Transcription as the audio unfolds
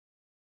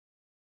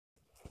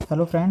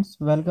Hello friends,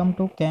 welcome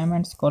to Chem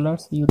and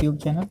Scholars YouTube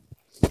channel.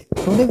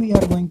 Today we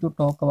are going to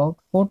talk about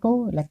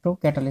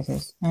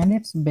photoelectrocatalysis and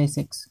its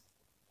basics.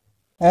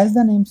 As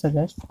the name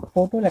suggests,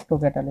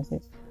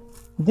 photoelectrocatalysis.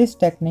 This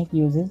technique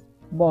uses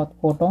both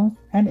photons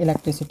and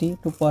electricity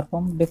to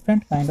perform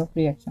different kind of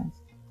reactions.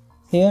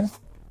 Here,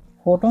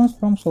 photons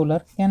from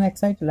solar can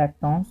excite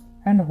electrons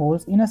and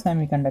holes in a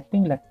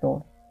semiconducting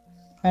electrode,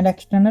 and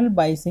external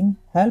biasing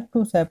help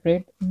to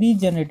separate these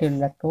generated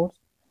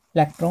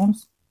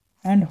electrons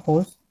and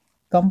holes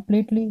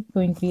completely to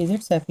increase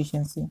its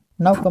efficiency.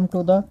 Now come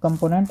to the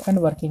component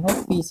and working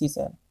of PEC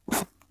cell.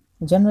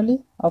 Generally,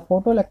 a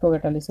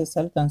photoelectrocatalysis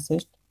cell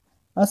consists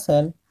a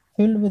cell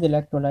filled with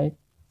electrolyte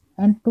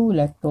and two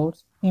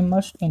electrodes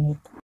immersed in it.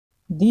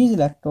 These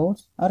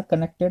electrodes are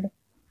connected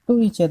to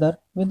each other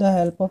with the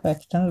help of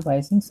external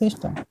biasing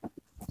system.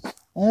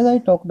 As I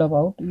talked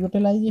about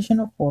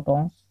utilization of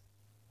photons,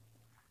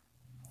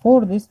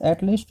 for this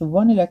at least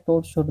one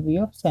electrode should be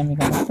of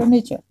semiconductor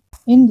nature.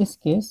 In this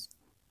case,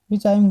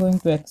 which I am going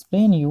to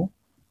explain you,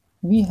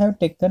 we have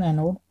taken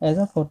anode as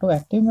a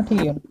photoactive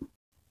material.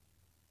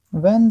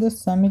 When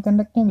this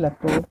semiconducting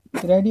electrode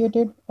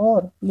irradiated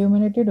or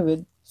illuminated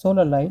with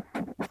solar light,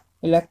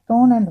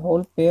 electron and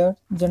hole pairs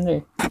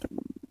generate.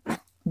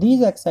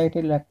 These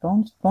excited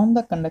electrons from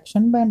the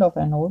conduction band of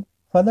anode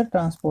further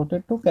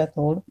transported to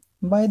cathode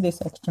by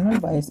this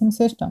external biasing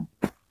system,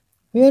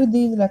 where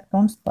these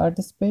electrons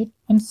participate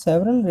in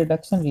several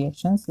reduction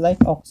reactions like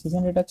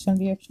oxygen reduction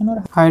reaction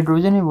or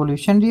hydrogen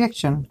evolution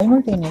reaction.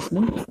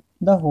 Simultaneously,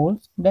 the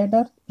holes that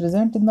are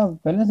present in the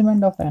valence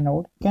band of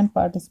anode can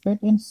participate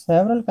in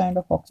several kinds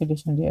of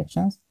oxidation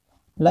reactions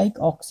like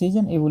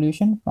oxygen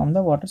evolution from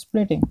the water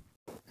splitting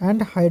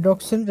and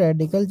hydroxyl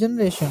radical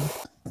generation.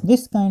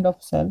 This kind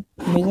of cell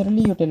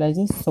majorly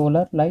utilizes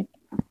solar light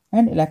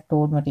and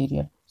electrode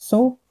material.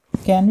 So,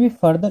 can we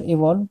further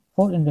evolve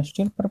for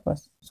industrial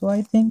purpose? So,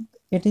 I think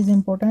it is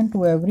important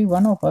to every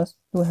one of us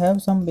to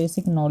have some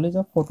basic knowledge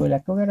of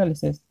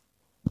photoelectrocatalysis,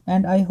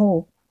 and I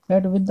hope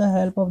that with the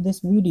help of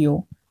this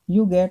video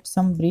you get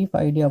some brief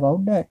idea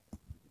about that.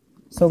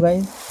 So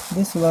guys,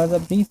 this was a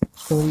brief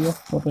story of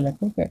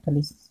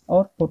photoelectrocatalysis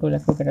or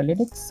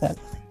photoelectrocatalytic cell.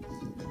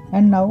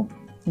 And now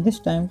it is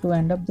time to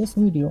end up this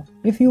video.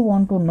 If you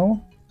want to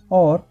know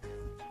or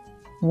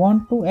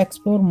want to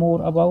explore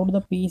more about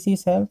the PEC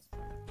cells,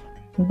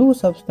 do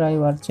subscribe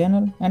our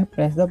channel and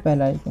press the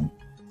bell icon.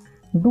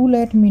 Do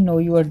let me know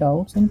your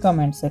doubts in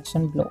comment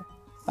section below.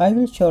 I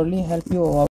will surely help you out.